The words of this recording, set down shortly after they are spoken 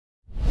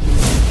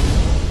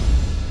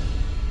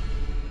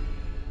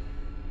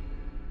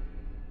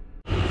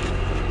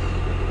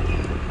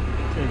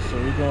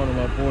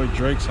boy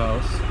Drake's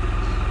house.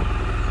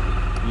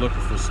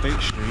 Looking for State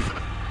Street.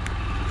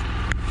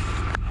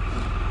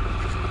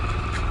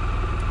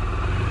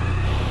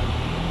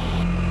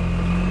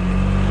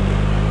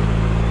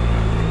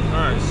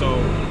 Alright, so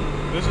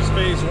this is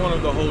phase one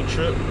of the whole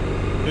trip.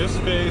 This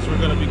phase we're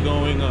going to be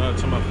going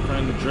to my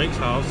friend Drake's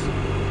house,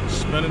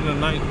 spending the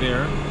night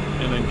there,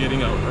 and then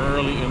getting out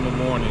early in the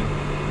morning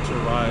to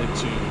ride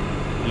to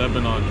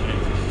Lebanon,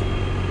 Kansas.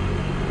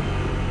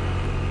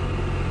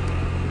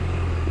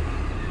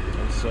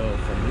 And so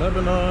from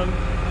Lebanon,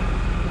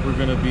 we're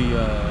going to be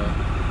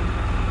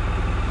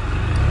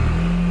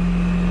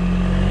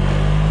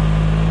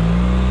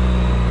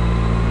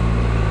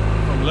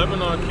from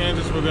Lebanon,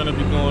 Kansas, we're going to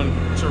be going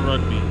to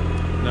Rugby.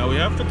 Now we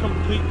have to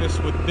complete this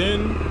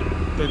within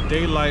the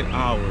daylight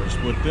hours,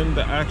 within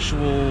the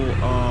actual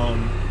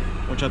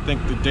which I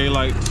think the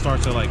daylight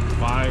starts at like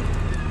 5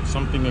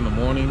 something in the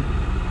morning,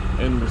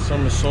 and the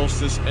summer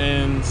solstice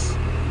ends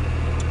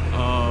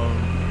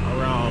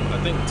around I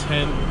think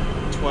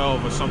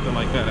 10-12 or something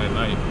like that at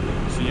night.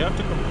 So you have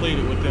to complete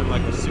it within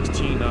like a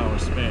 16-hour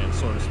span,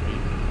 so to speak.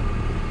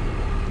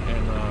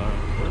 And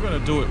we're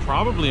gonna do it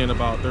probably in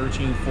about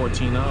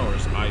 13-14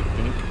 hours, I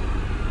think.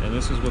 And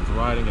this is with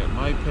riding at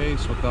my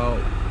pace without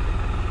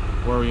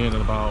worrying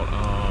about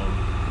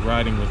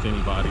riding with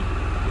anybody.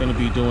 Gonna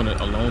be doing it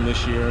alone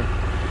this year.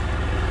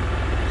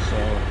 So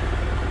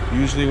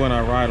usually when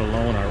I ride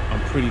alone,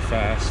 I'm pretty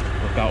fast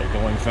without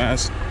going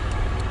fast.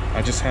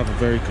 I just have a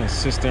very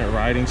consistent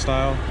riding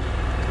style,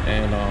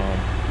 and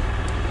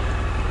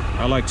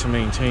I like to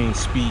maintain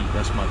speed.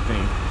 That's my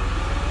thing,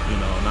 you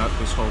know, not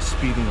this whole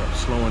speeding up,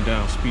 slowing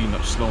down, speeding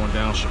up, slowing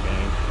down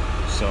shebang.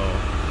 So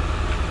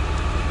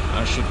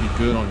I should be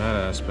good on that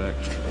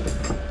aspect.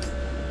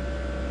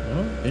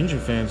 Well, engine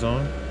fan's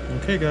on.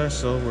 Okay guys,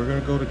 so we're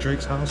gonna go to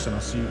Drake's house and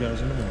I'll see you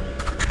guys in the morning.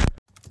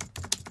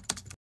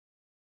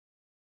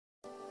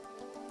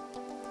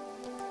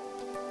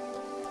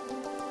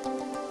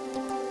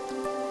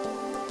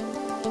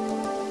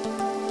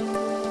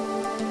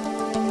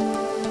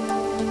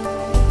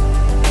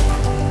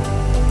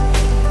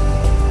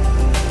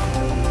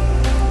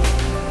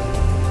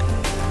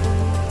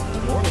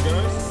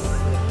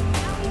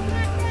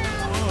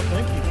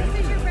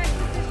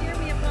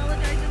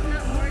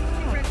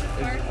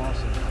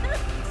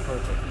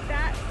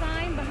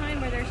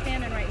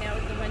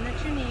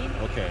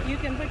 You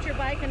can put your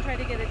bike and try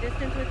to get a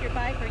distance with your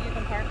bike, or you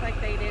can park like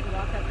they did and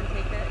walk up and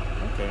take it.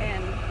 Okay.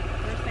 And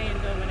we're saying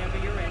go whenever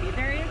you're ready.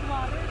 There is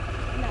water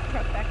in that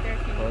truck back there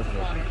if you need some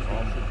water.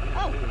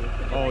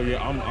 Oh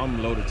yeah,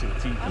 I'm loaded to the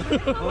teeth.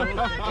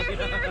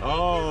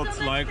 Oh, it's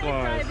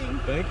likewise.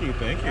 Thank you.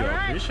 Right.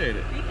 I appreciate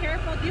it. Be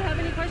careful. Do you have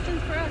any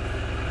questions for us?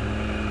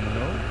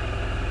 No.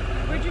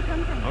 Where'd you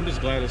come from? I'm just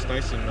glad it's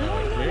nice and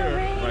clear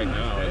right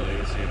now, at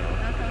least, you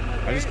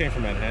know. I just came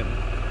from Manhattan.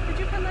 Did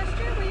you come last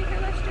year? Were you here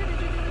last year?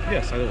 Did you do the ride?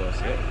 Yes, I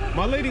was. Yeah.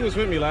 My lady was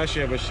with me last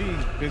year, but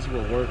she's busy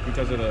with work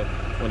because of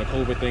when the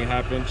COVID thing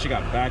happened. She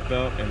got backed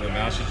up, and then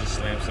now she just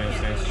slams. So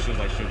she was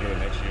like, she'll get it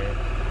next year.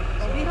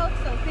 Well, we hope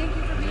so. Thank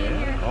you for being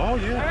here. Oh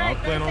yeah, right, I'll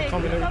plan on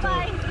coming every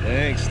time. Bye-bye.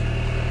 Thanks.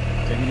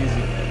 Take it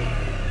easy.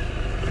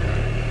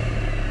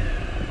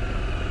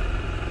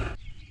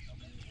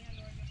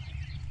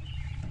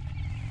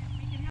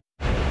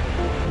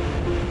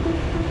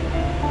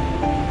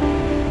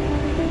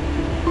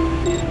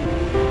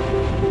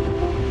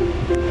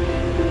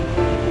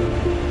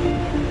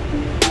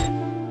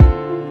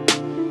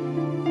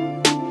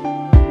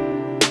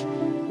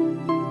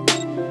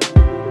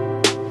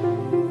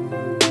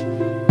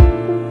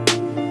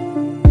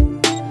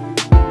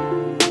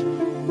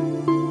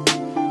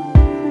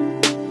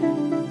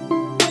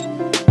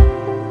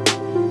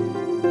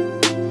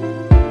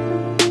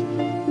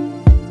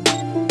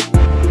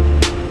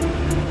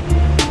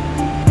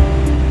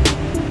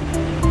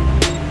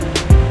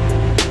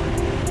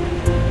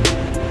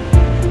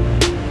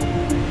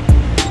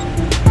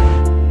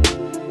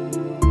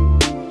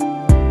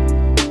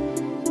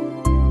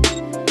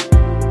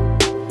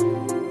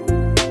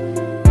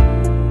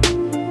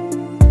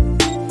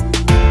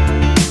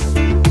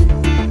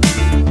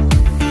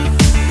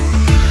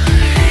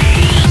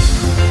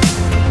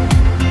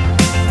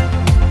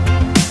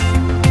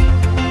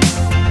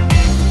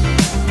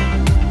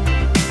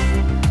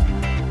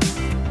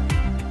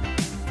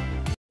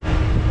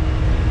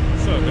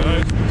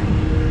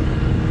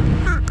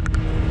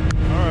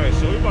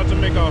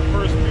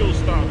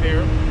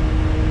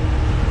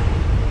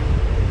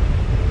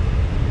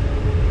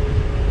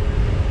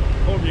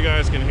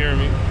 Can hear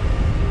me.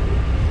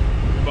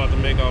 We're about to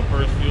make our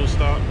first fuel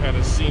stop at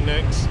a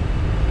C-Nex,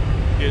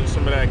 getting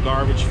some of that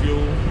garbage fuel.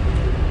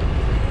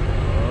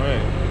 All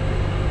right.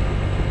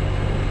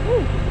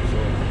 Woo.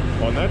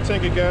 So on that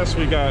tank of gas,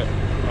 we got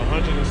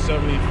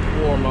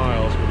 174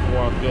 miles before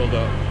I filled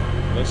up.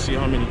 Let's see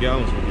how many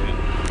gallons we get.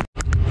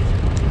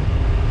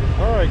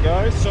 All right,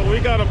 guys. So we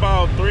got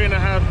about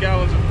 3.5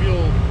 gallons of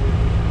fuel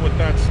with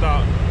that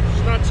stop.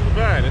 It's not too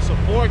bad. It's a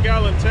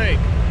 4-gallon tank.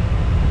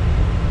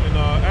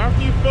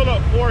 After you fill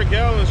up 4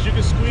 gallons, you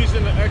can squeeze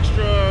in an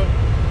extra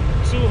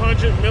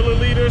 200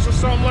 milliliters or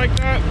something like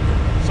that.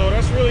 So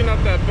that's really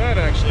not that bad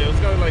actually. It's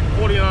got like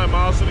 49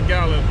 miles to the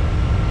gallon.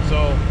 So,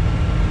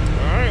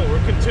 all right,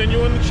 we're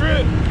continuing the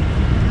trip.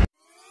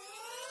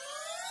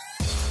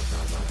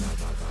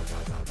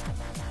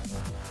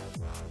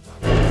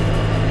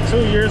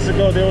 Two years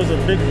ago, there was a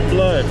big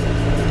flood,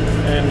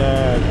 and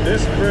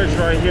this bridge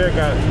right here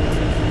got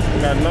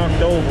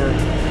knocked over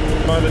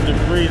by the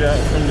debris that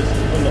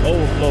from the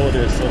overflow of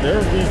this. So they're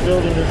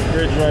rebuilding this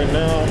bridge right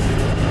now,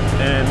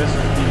 and this is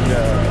the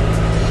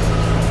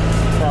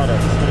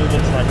product. That's what it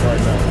looks like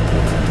right now.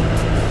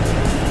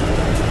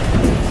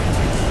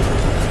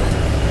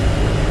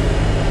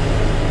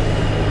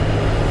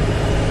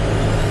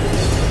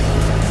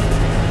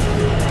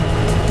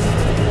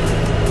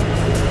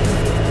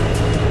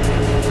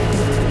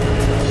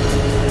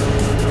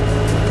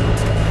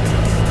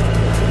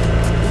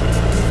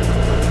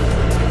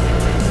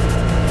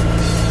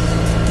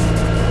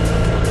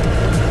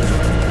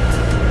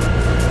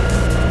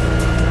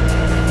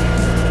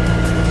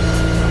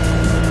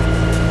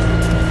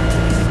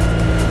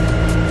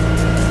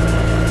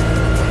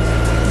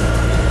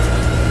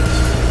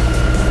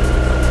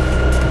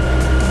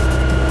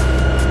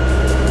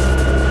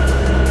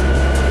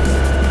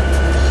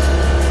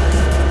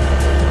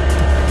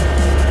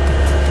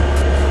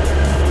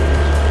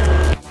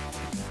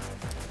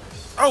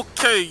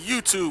 Okay,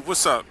 YouTube,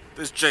 what's up?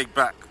 This is Jake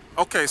back.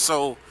 Okay,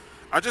 so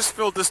I just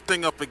filled this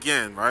thing up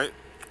again, right?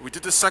 We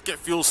did the second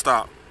fuel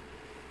stop.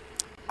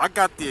 I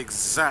got the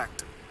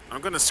exact,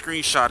 I'm gonna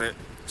screenshot it,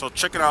 so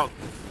check it out.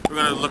 We're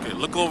gonna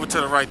look over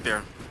to the right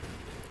there.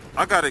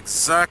 I got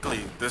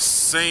exactly the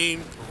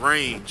same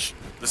range,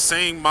 the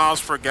same miles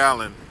per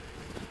gallon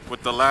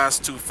with the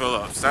last two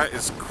fill-ups. That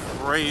is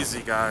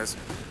crazy, guys,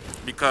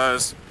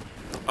 because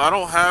I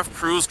don't have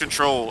cruise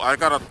control. I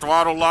got a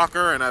throttle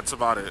locker, and that's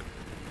about it.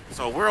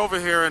 So we're over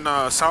here in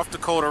South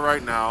Dakota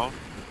right now.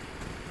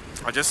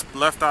 I just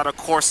left out of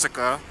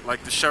Corsica,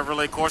 like the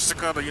Chevrolet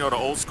Corsica, the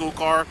old school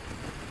car.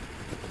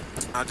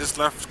 I just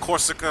left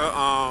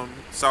Corsica,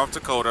 South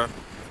Dakota.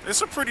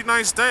 It's a pretty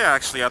nice day,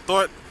 actually. I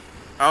thought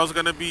I was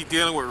gonna be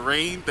dealing with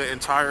rain the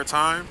entire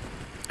time,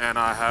 and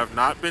I have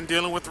not been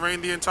dealing with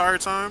rain the entire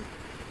time.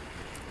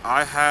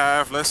 I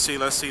have, let's see,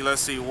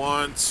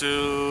 one,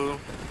 two.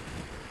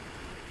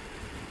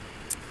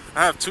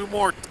 I have two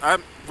more.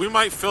 We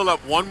might fill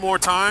up one more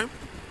time,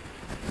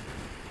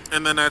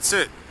 and then that's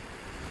it.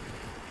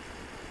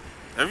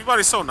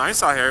 Everybody's so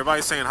nice out here.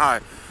 Everybody's saying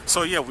hi.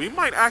 So yeah, we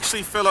might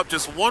actually fill up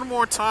just one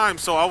more time.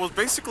 So I was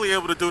basically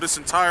able to do this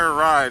entire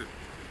ride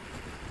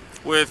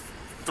with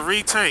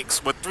 3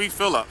 tanks, with 3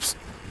 fill-ups.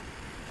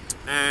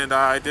 And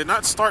I did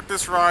not start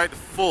this ride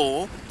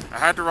full. I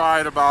had to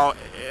ride about,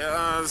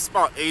 it's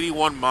about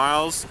 81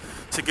 miles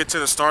to get to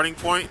the starting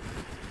point.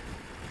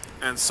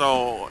 And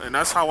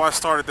that's how I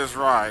started this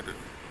ride.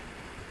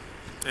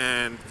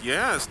 And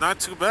yeah, it's not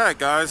too bad,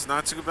 guys,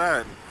 not too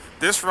bad.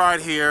 This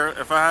ride here,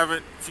 if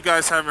you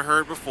guys haven't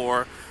heard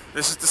before,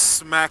 this is the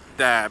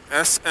Smackdab,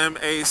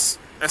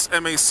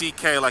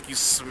 S-M-A-C-K, like you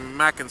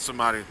smacking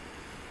somebody.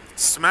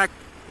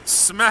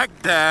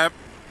 Smackdab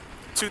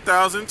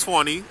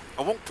 2020.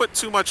 I won't put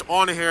too much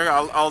on here.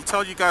 I'll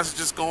tell you guys to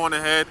just go on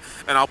ahead,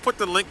 and I'll put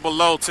the link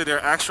below to their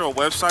actual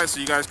website so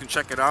you guys can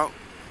check it out.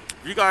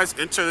 If you guys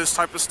into this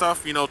type of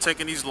stuff,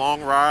 taking these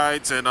long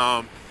rides, and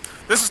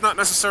this is not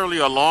necessarily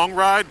a long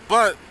ride,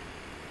 but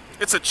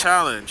it's a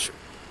challenge,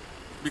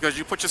 because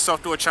you put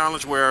yourself through a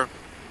challenge where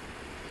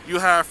you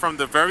have from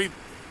the very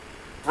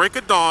break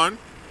of dawn,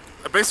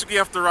 basically you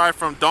have to ride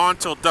from dawn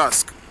till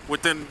dusk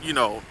within,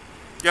 you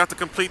have to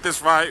complete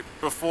this ride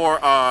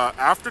before,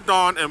 after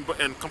dawn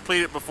and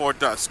complete it before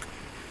dusk,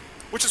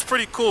 which is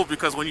pretty cool,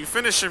 because when you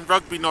finish in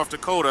Rugby, North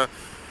Dakota,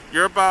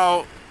 you're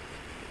about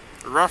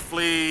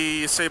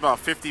roughly, say, about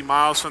 50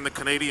 miles from the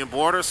Canadian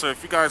border. So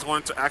if you guys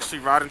wanted to actually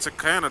ride into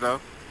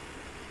Canada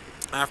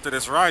after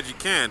this ride, you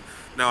can.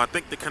 Now, I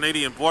think the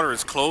Canadian border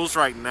is closed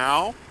right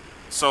now,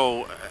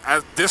 so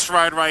as this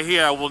ride right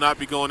here, I will not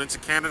be going into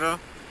Canada.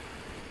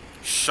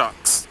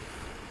 Shucks.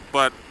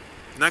 But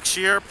next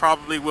year,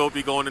 probably will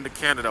be going into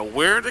Canada.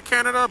 Where into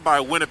Canada? By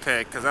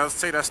Winnipeg, because I would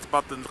say that's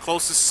about the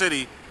closest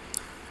city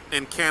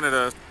in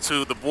Canada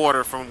to the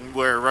border from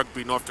where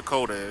Rugby, North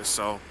Dakota is.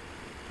 So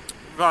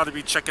we'll probably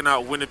be checking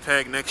out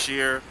Winnipeg next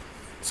year.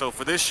 So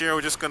for this year,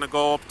 we're just gonna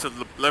go up to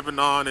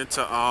Lebanon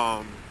into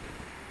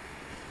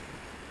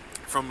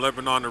from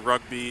Lebanon to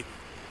Rugby.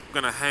 I'm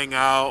gonna hang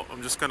out.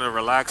 I'm just gonna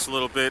relax a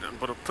little bit. I'm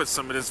gonna put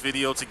some of this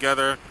video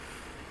together.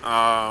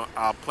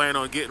 I'll plan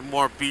on getting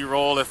more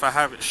B-roll if I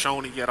haven't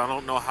shown it yet. I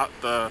don't know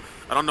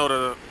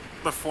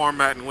the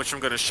format in which I'm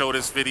gonna show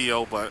this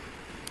video, but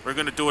we're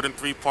gonna do it in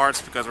 3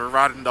 parts because we're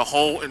riding the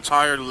whole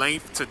entire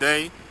length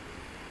today,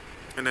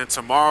 and then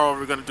tomorrow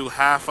we're gonna do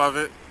half of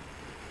it.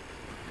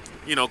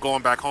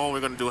 Going back home,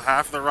 we're gonna do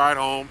half of the ride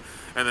home,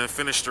 and then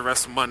finish the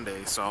rest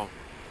Monday. So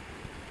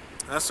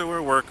that's what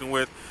we're working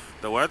with.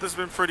 The weather's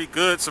been pretty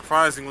good,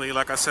 surprisingly.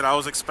 Like I said, I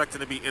was expecting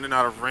to be in and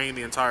out of rain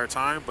the entire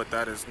time, but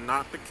that is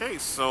not the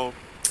case. So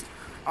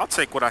I'll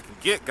take what I can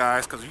get,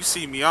 guys, because you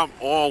see me, I'm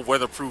all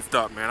weatherproofed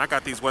up, man. I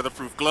got these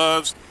weatherproof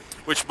gloves,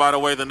 which, by the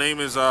way, the name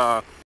is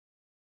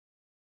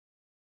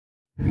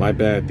my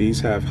bad. These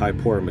have high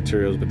port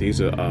materials, but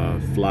these are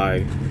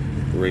Fly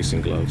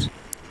racing gloves.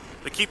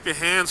 They keep your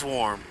hands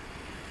warm.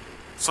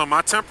 So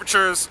my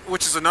temperatures,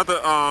 which is another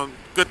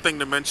good thing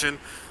to mention,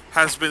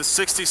 has been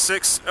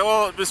 66.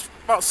 Well, it's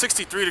about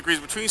 63 degrees.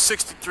 Between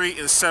 63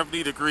 and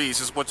 70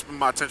 degrees is what's been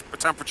my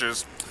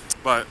temperatures.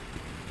 But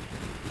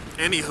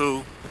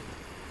anywho,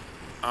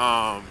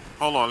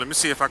 hold on. Let me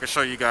see if I can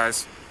show you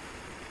guys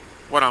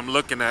what I'm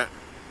looking at.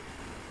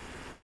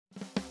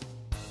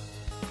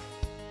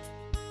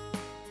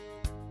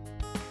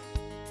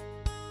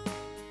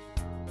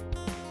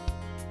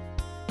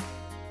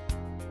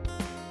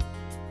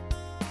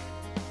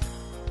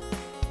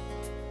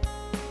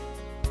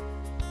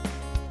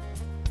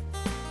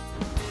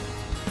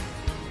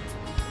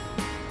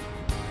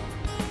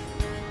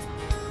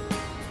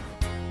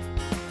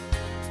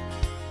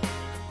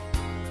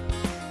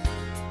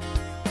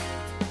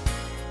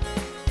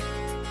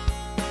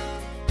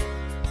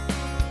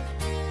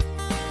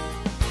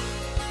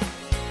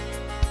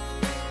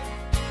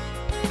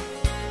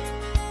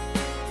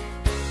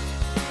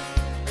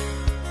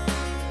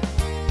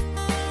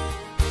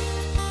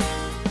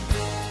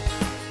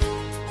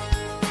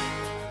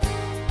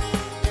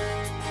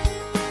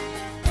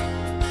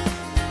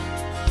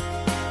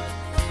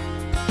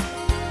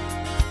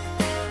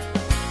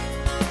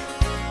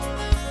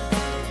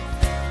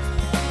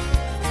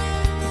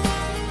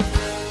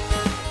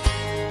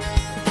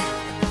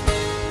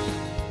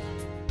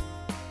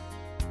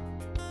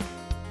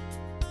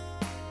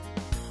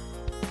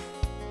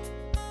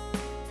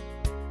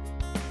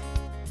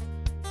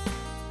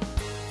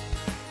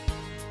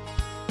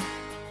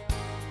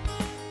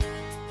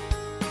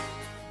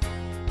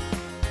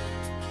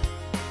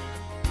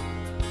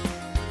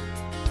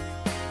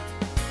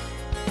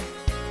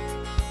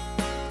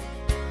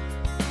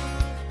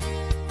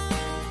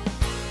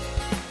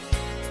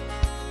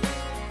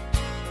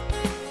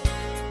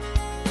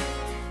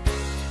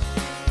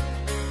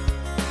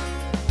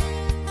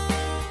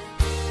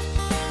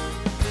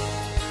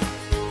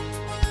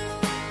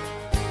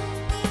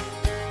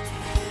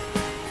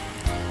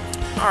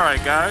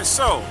 Alright guys,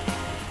 so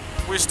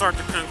we start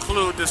to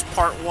conclude this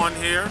part 1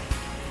 here.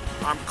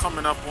 I'm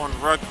coming up on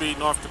Rugby,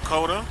 North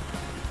Dakota.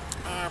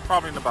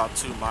 Probably in about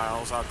 2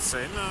 miles, I'd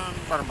say. No,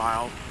 about a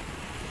mile.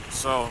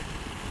 So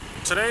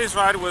today's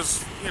ride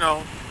was, you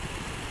know,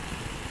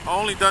 I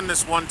only done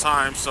this one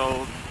time.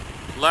 So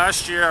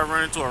last year I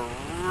ran into a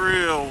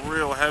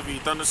real heavy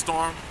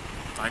thunderstorm.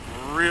 Like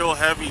real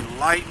heavy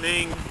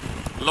lightning,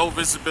 low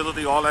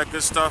visibility, all that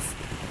good stuff.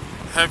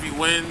 Heavy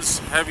winds,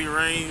 heavy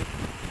rain.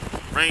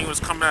 Rain was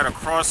coming at a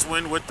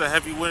crosswind with the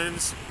heavy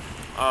winds.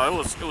 It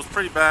was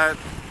pretty bad.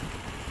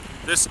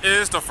 This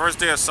is the first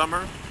day of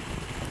summer,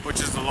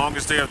 which is the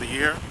longest day of the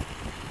year.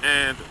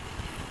 And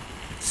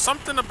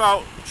something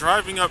about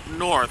driving up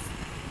north,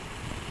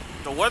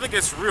 the weather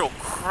gets real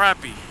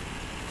crappy.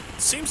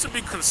 It seems to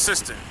be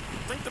consistent.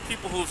 I think the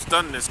people who've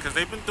done this, because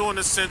they've been doing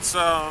this since,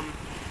 don't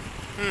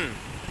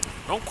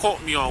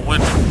quote me on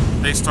when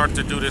they started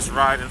to do this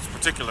ride in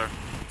particular.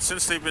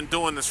 Since they've been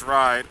doing this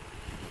ride,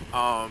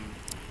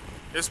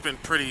 it's been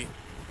pretty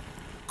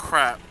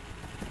crap,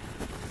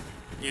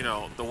 you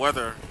know, the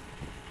weather.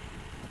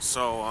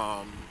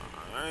 So,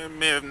 there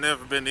may have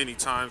never been any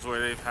times where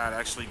they've had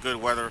actually good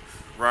weather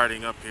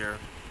riding up here,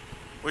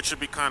 which would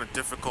be kind of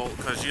difficult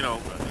because, you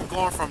know,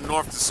 going from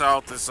north to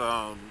south is,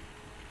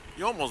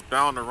 you're almost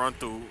bound to run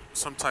through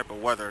some type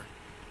of weather.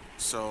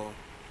 So,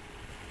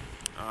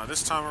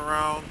 this time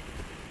around,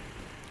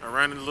 I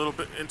ran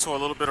into a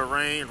little bit of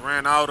rain,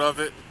 ran out of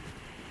it.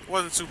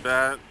 Wasn't too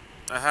bad.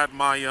 I had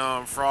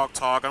my frog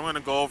talk. I'm going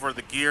to go over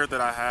the gear that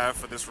I have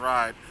for this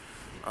ride.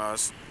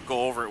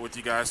 Go over it with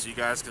you guys so you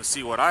guys can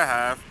see what I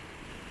have.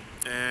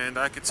 And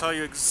I can tell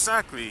you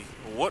exactly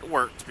what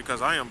worked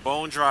because I am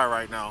bone dry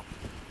right now,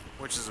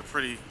 which is a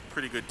pretty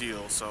good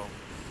deal. So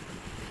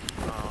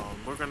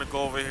we're going to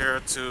go over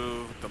here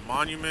to the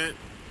monument.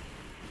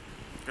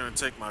 Going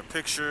to take my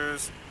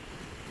pictures.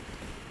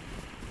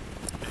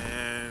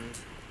 And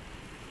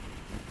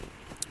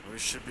we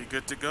should be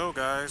good to go,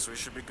 guys. We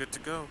should be good to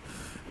go.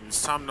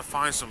 It's time to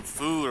find some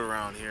food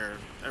around here.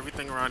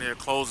 Everything around here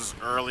closes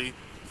early.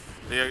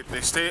 They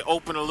stay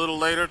open a little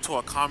later to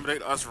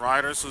accommodate us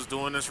riders who's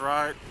doing this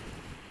ride.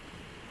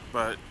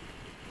 But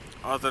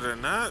other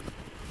than that,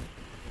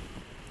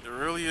 there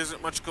really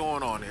isn't much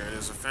going on here.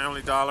 There's a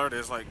Family Dollar.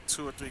 There's like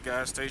 2 or 3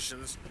 gas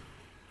stations.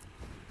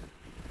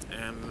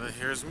 And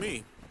here's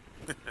me.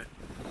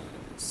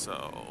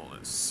 So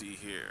let's see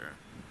here.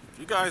 If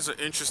you guys are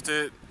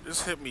interested,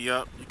 just hit me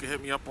up. You can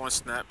hit me up on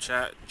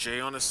Snapchat, Jay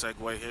on the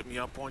Segway. Hit me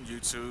up on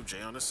YouTube,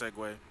 Jay on the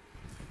Segway.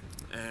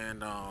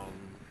 And I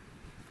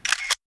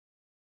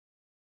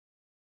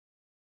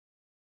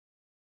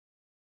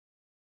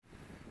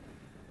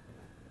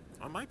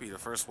might be the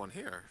first one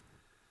here.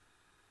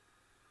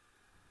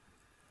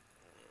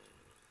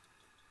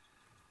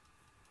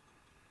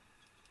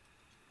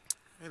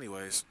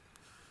 Anyways,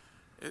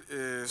 It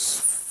is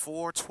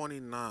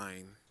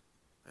 4:29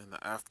 in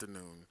the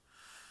afternoon.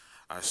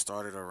 I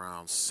started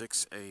around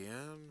 6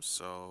 a.m.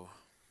 so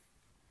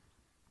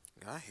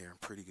got here in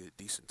pretty good,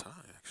 decent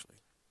time actually.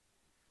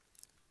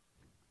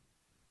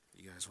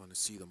 You guys want to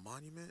see the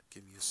monument?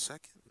 Give me a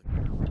second.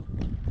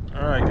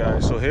 All right,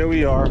 guys. So here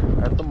we are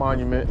at the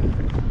monument,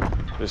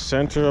 the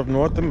center of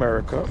North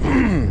America.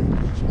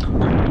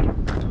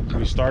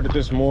 We started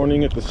this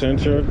morning at the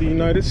center of the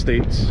United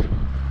States.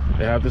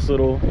 They have this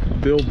little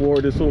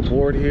billboard, this little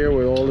board here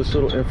with all this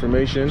little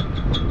information.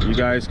 You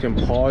guys can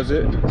pause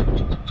it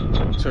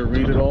to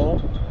read it all.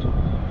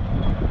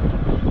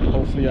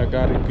 Hopefully I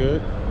got it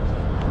good.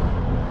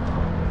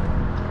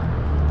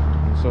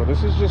 And so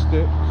this is just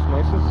it. It's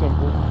nice and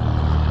simple.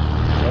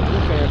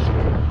 Nothing fancy.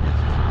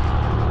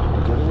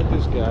 I'm dealing with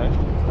this guy.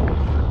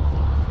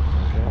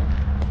 Okay.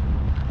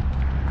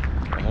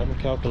 I haven't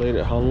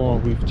calculated how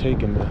long we've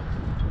taken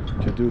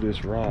to do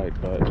this ride,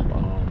 but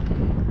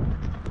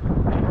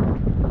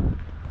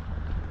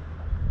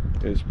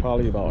it's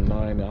probably about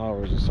 9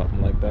 hours or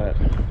something like that.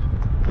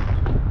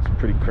 It's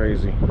pretty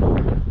crazy.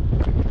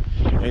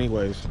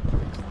 Anyways,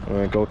 I'm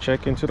gonna go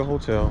check into the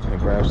hotel and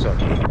grab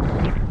something,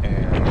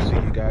 and see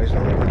you guys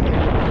later.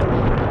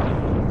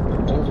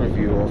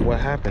 Overview of what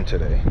happened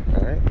today.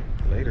 All right,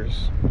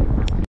 laters.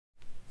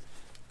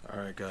 All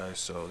right, guys.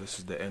 So this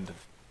is the end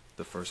of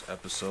the first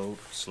episode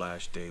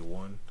 / day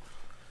one,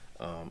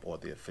 or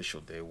the official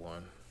day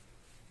one.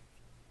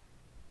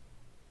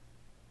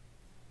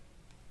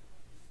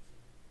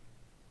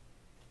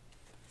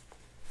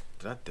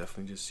 Did I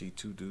definitely just see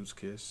two dudes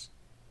kiss?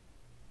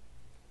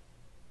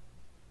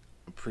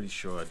 I'm pretty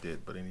sure I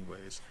did, but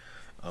anyways,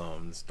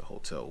 this is the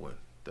hotel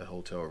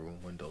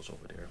room windows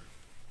over there.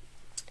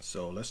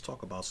 So let's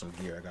talk about some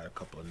gear. I got a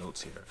couple of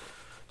notes here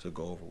to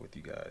go over with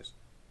you guys.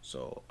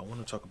 So I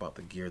want to talk about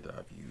the gear that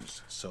I've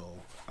used.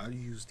 So I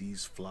use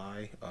these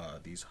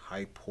these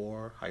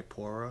Hypora,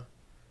 Hypora,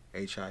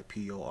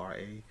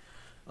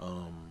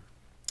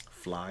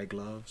 fly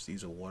gloves.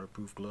 These are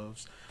waterproof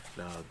gloves.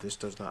 Now this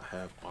does not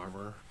have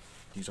armor.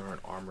 These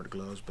aren't armored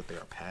gloves, but they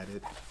are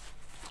padded.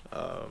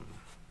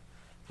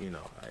 You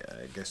know,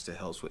 I guess it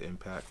helps with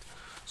impact.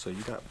 So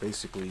you got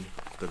basically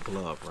the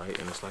glove, right?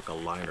 And it's like a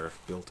liner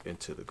built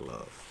into the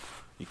glove.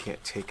 You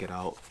can't take it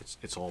out.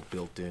 It's all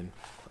built in.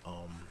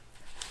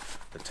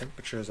 The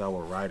temperatures I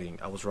was riding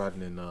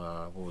in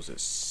what was it,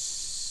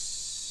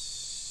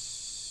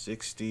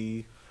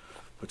 60,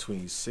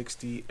 between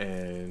 60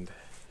 and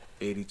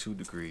 82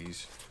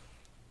 degrees.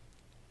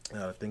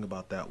 Now the thing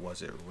about that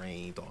was it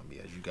rained on me,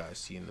 as you guys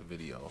see in the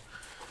video.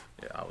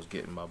 Yeah, I was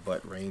getting my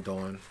butt rained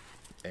on,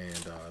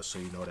 and so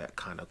you know that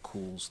kind of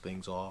cools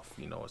things off.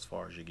 You know, as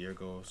far as your gear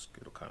goes,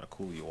 it'll kind of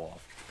cool you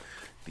off.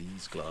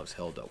 These gloves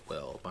held up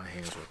well. My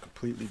hands were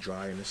completely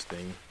dry in this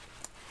thing.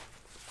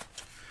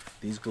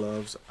 These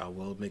gloves, I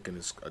will make a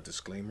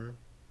disclaimer.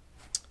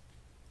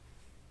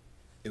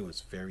 It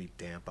was very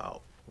damp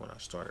out when I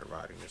started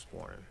riding this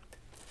morning.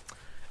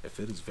 If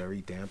it is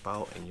very damp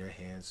out and your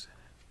hands,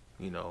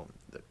 you know,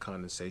 the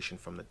condensation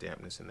from the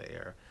dampness in the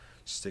air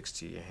sticks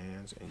to your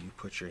hands, and you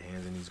put your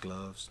hands in these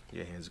gloves,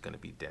 your hands are going to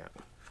be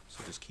damp.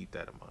 So just keep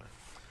that in mind.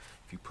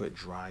 If you put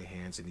dry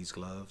hands in these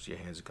gloves, your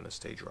hands are going to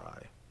stay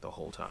dry the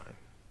whole time.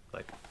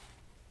 Like,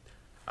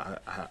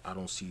 I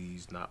don't see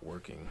these not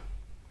working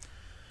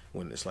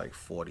when it's like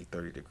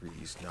 40-30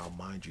 degrees. Now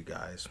mind you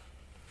guys,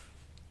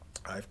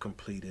 I've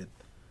completed,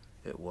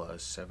 it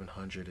was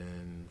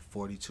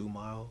 742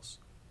 miles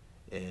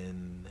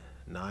in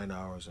 9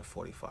 hours and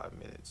 45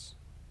 minutes.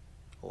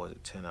 Or was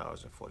it 10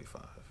 hours and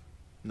 45?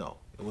 No,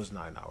 it was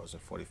 9 hours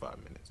and 45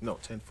 minutes. No,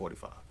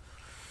 10:45.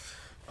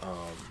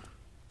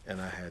 And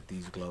I had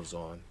these gloves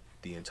on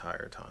the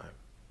entire time,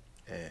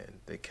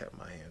 and they kept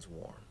my hands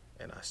warm.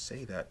 And I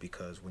say that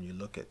because when you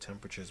look at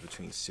temperatures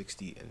between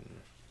 60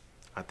 and,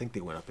 I think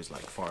they went up as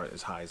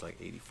high as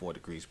like 84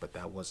 degrees, but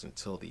that wasn't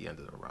until the end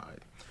of the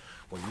ride.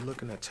 When you're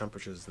looking at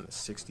temperatures in the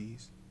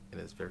 60s and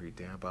it's very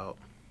damp out,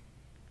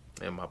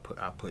 and I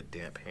put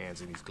damp hands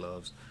in these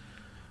gloves,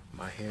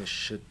 my hands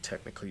should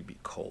technically be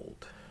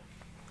cold.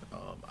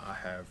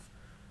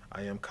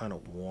 I am kind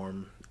of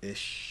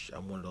warm-ish.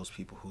 I'm one of those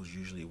people who's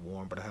usually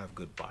warm, but I have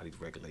good body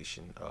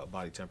regulation,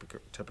 body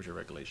temperature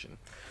regulation.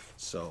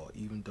 So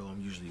even though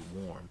I'm usually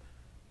warm,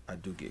 I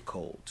do get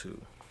cold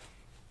too.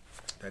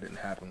 That didn't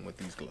happen with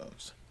these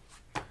gloves.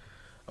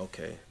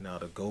 Okay, now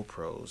the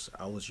GoPros.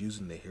 I was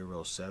using the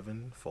Hero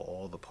 7 for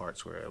all the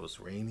parts where it was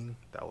raining.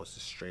 That was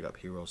just straight up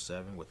Hero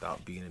 7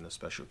 without being in a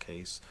special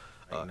case.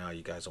 Now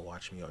you guys are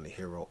watching me on the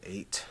Hero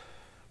 8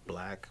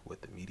 black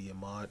with the media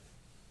mod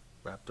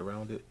wrapped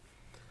around it.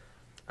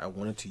 I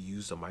wanted to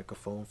use the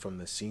microphone from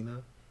the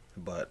Cena,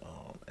 but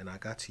and I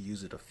got to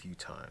use it a few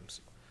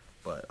times,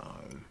 but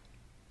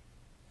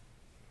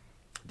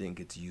didn't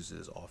get to use it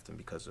as often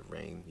because of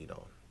rain. You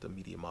know, the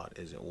media mod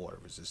isn't water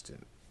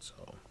resistant,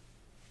 so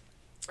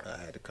I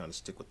had to kind of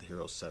stick with the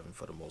Hero 7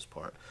 for the most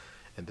part.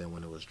 And then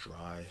when it was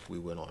dry, we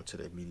went on to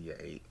the Media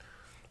 8.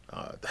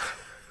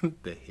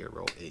 The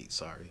Hero 8,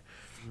 sorry.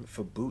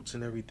 For boots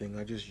and everything,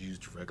 I just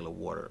used regular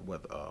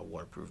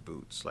waterproof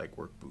boots, like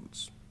work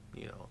boots.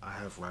 You know, I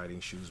have riding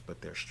shoes,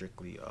 but they're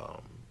strictly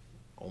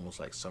almost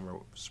like summer,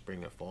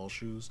 spring, and fall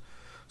shoes.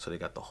 So they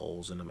got the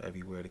holes in them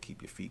everywhere to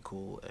keep your feet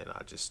cool. And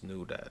I just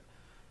knew that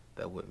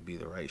that wouldn't be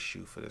the right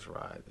shoe for this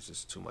ride. It's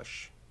just too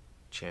much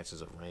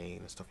chances of rain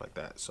and stuff like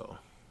that. So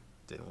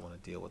didn't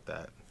want to deal with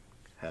that,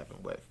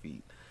 having wet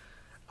feet.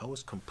 I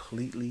was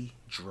completely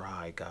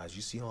dry, guys.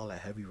 You see all that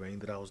heavy rain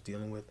that I was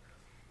dealing with?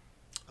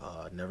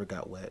 Never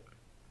got wet.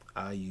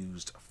 I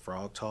used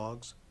frog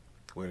togs.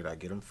 Where did I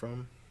get them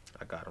from?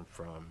 I got them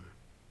from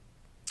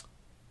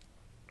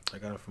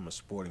a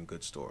sporting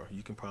goods store.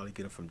 You can probably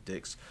get them from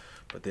Dick's,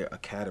 but they're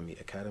Academy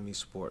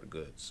Sport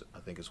Goods, I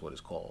think is what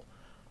it's called.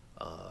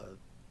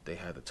 They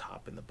had the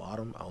top and the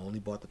bottom. I only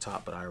bought the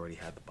top, but I already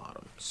had the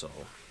bottom. So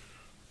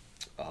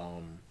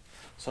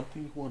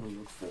something you want to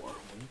look for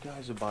when you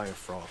guys are buying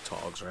frog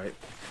togs, right?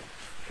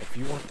 If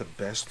you want the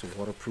best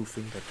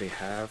waterproofing that they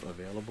have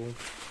available,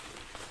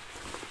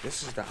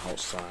 this is the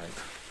outside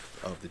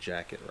of the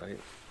jacket, right?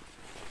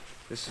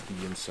 This is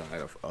the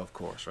inside, of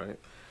course, right?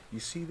 You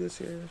see this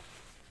here?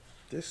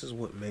 This is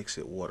what makes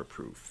it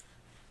waterproof.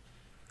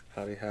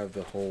 How they have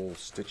the whole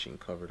stitching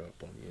covered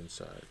up on the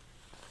inside.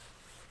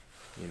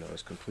 You know,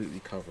 it's completely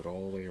covered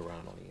all the way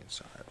around on the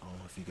inside. I don't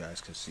know if you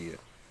guys can see it.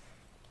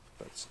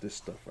 But it's this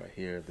stuff right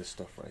here, this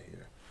stuff right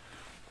here.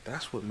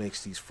 That's what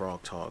makes these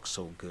frog togs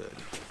so good.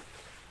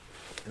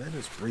 And then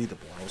it's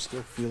breathable. I was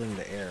still feeling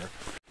the air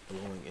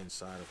blowing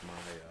inside of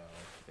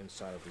my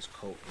inside of this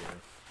coat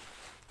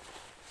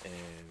here.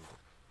 And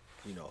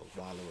you know,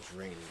 while it was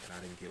raining, and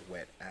I didn't get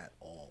wet at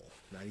all.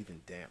 Not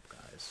even damp,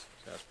 guys.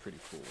 So that's pretty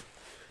cool.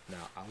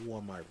 Now, I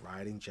wore my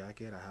riding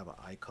jacket. I have an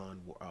Icon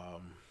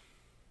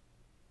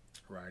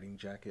riding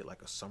jacket,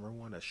 like a summer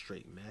one, a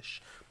straight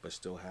mesh, but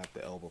still have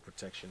the elbow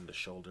protection, the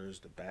shoulders,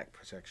 the back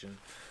protection.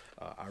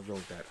 I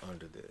rode that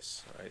under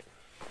this, right?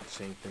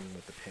 Same thing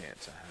with the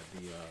pants. I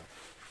had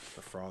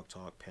the Frog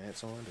Tog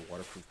pants on, the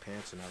waterproof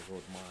pants, and I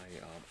rode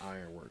my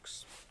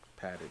Ironworks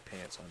padded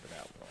pants under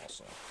that one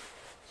also.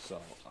 So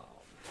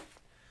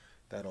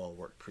that all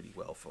worked pretty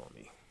well for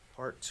me.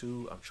 Part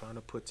 2, I'm trying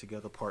to put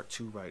together part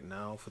 2 right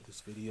now for this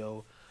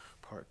video.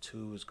 Part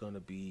 2 is going to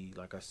be,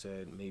 like I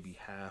said, maybe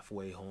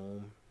halfway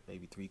home,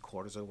 maybe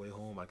 3/4 of the way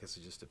home. I guess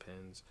it just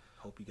depends.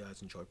 Hope you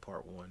guys enjoyed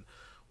part 1.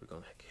 We're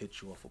going to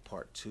hit you off with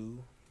part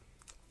 2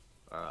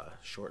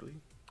 shortly,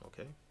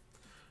 okay?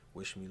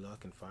 Wish me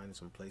luck in finding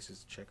some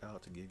places to check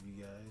out to give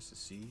you guys to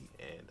see,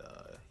 and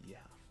yeah,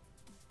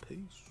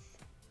 peace.